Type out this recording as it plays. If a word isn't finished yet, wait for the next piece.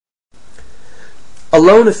A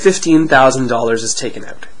loan of $15,000 is taken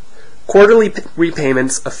out. Quarterly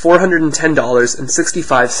repayments of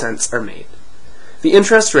 $410.65 are made. The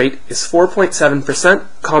interest rate is 4.7%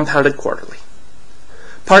 compounded quarterly.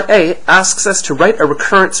 Part A asks us to write a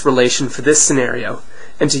recurrence relation for this scenario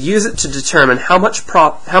and to use it to determine how much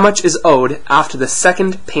is owed after the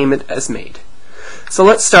second payment is made. So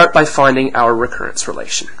let's start by finding our recurrence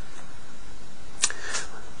relation.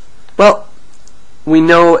 Well, we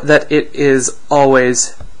know that it is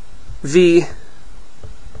always v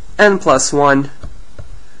n plus 1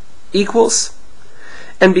 equals,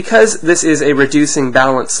 and because this is a reducing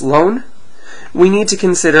balance loan, we need to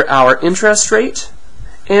consider our interest rate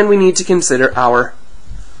and we need to consider our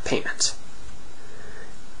payment.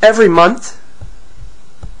 Every month,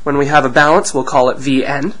 when we have a balance, we'll call it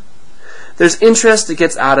Vn, there's interest that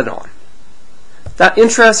gets added on. That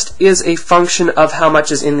interest is a function of how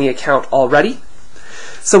much is in the account already,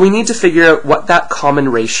 so we need to figure out what that common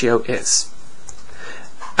ratio is.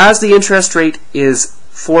 As the interest rate is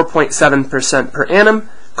 4.7% per annum,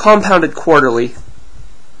 compounded quarterly,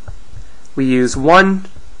 we use 1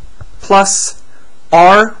 plus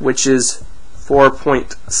R, which is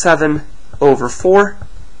 4.7 over 4,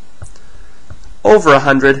 over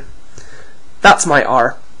 100. That's my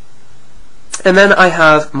R. And then I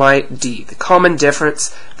have my D, the common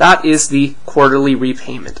difference. That is the quarterly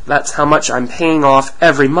repayment. That's how much I'm paying off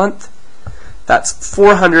every month. That's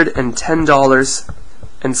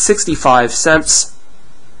 $410.65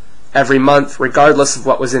 every month, regardless of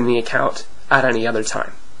what was in the account at any other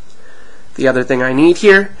time. The other thing I need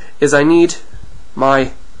here is I need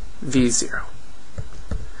my V0.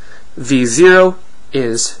 V0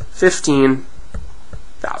 is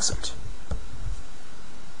 15,000.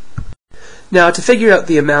 Now, to figure out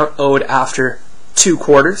the amount owed after 2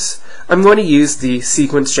 quarters, I'm going to use the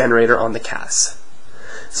sequence generator on the CAS.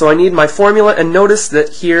 So I need my formula, and notice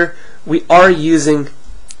that here we are using,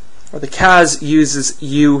 or the CAS uses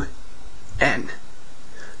UN,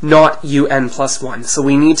 not UN plus 1. So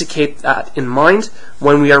we need to keep that in mind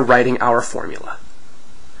when we are writing our formula.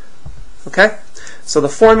 Okay? So the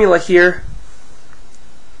formula here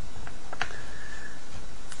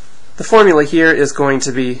is going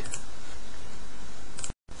to be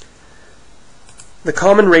the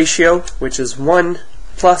common ratio, which is 1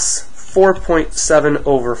 plus 4.7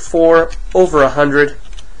 over 4 over 100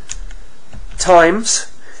 times,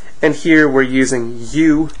 and here we're using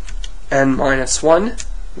UN minus 1,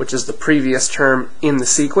 which is the previous term in the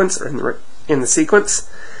sequence, or in the sequence,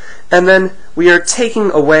 and then we are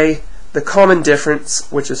taking away the common difference,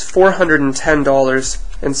 which is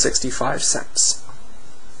 $410.65.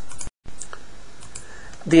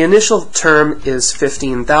 The initial term is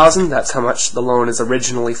 15,000. That's how much the loan is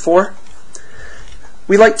originally for.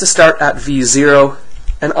 We like to start at V0,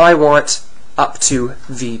 and I want up to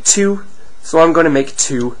V2, so I'm going to make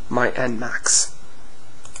 2 my N max.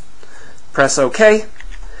 Press OK,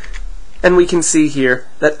 and we can see here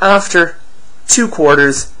that after 2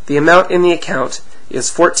 quarters, the amount in the account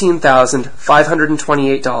is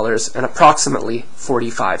 $14,528 and approximately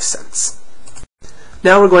 45 cents.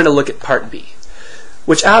 Now we're going to look at Part B,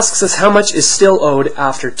 which asks us how much is still owed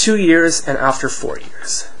after 2 years and after 4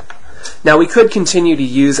 years. Now we could continue to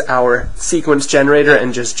use our sequence generator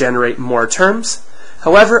and just generate more terms.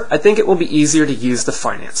 However, I think it will be easier to use the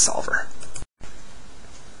finance solver.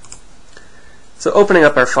 So opening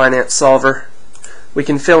up our finance solver, we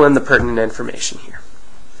can fill in the pertinent information here.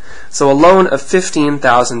 So a loan of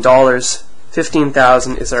 $15,000,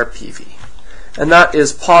 15,000 is our PV. And that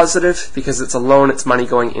is positive because it's a loan, it's money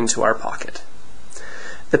going into our pocket.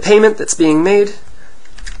 The payment that's being made,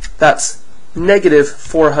 that's negative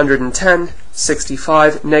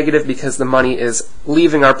 $410.65, negative because the money is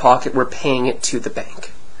leaving our pocket, we're paying it to the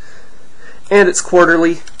bank. And it's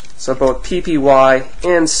quarterly, so both PPY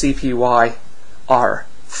and CPY are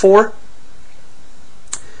 4.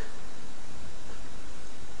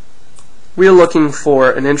 We're looking for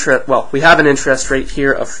an interest, well, we have an interest rate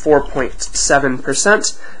here of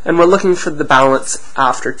 4.7%, and we're looking for the balance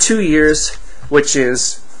after 2 years, which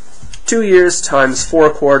is 2 years times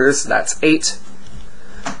 4 quarters, that's 8.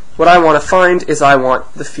 What I want to find is I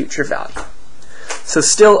want the future value. So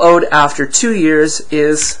still owed after 2 years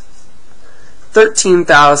is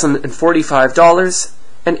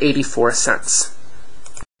 $13,045.84.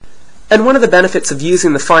 And one of the benefits of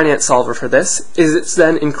using the finance solver for this is it's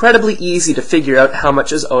then incredibly easy to figure out how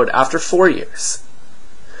much is owed after 4 years.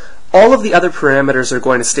 All of the other parameters are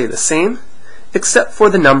going to stay the same, except for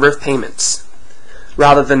the number of payments.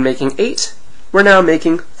 Rather than making 8, we're now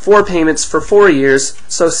making 4 payments for 4 years,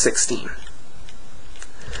 so 16.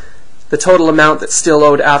 The total amount that's still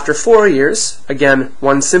owed after 4 years, again,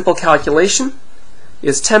 one simple calculation,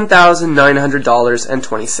 is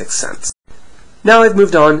 $10,900.26. Now I've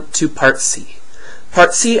moved on to Part C.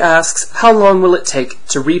 Part C asks, how long will it take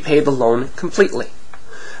to repay the loan completely?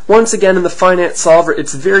 Once again, in the finance solver,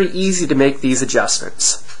 it's very easy to make these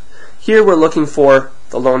adjustments. Here we're looking for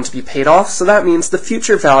the loan to be paid off, so that means the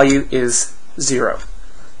future value is 0.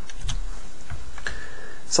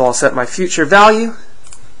 So I'll set my future value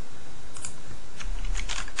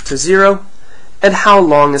to 0, and how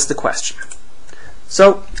long is the question?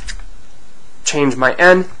 So, change my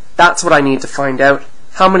n, that's what I need to find out.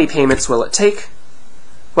 How many payments will it take?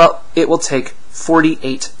 Well, it will take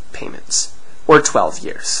 48 payments, or 12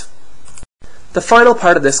 years. The final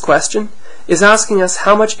part of this question is asking us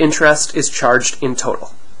how much interest is charged in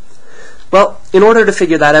total. Well, in order to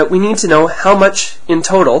figure that out, we need to know how much in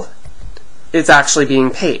total is actually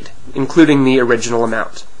being paid, including the original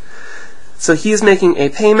amount. So he is making a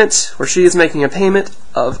payment, or she is making a payment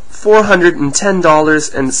of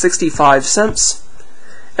 $410.65,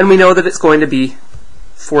 and we know that it's going to be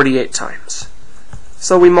 48 times.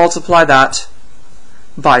 So we multiply that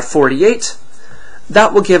by 48.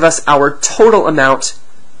 That will give us our total amount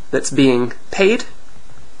that's being paid,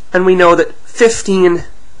 and we know that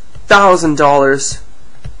 $15,000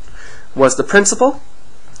 was the principal.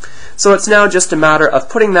 So it's now just a matter of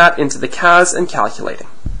putting that into the CAS and calculating.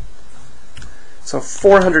 So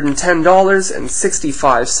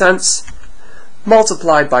 $410.65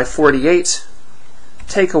 multiplied by 48,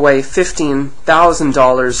 take away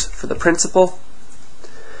 $15,000 for the principal.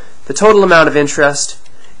 The total amount of interest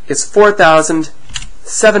is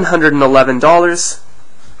 $4,711.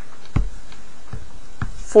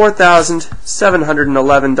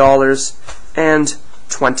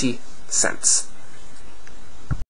 $4,711.20.